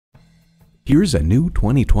Here's a new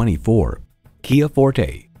 2024 Kia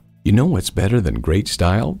Forte. You know what's better than great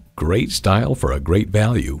style? Great style for a great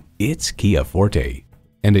value. It's Kia Forte.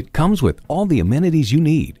 And it comes with all the amenities you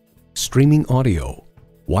need. Streaming audio,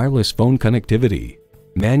 wireless phone connectivity,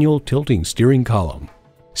 manual tilting steering column,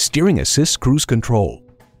 steering assist cruise control,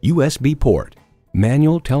 USB port,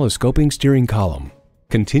 manual telescoping steering column,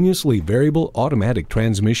 continuously variable automatic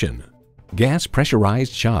transmission, gas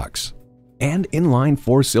pressurized shocks, and inline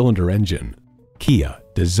 4-cylinder engine. Kia,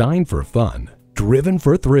 designed for fun, driven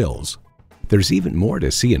for thrills. There's even more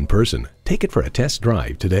to see in person. Take it for a test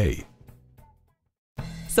drive today.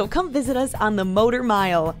 So come visit us on the Motor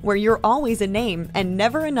Mile, where you're always a name and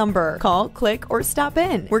never a number. Call, click, or stop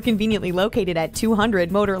in. We're conveniently located at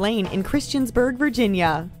 200 Motor Lane in Christiansburg,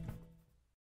 Virginia.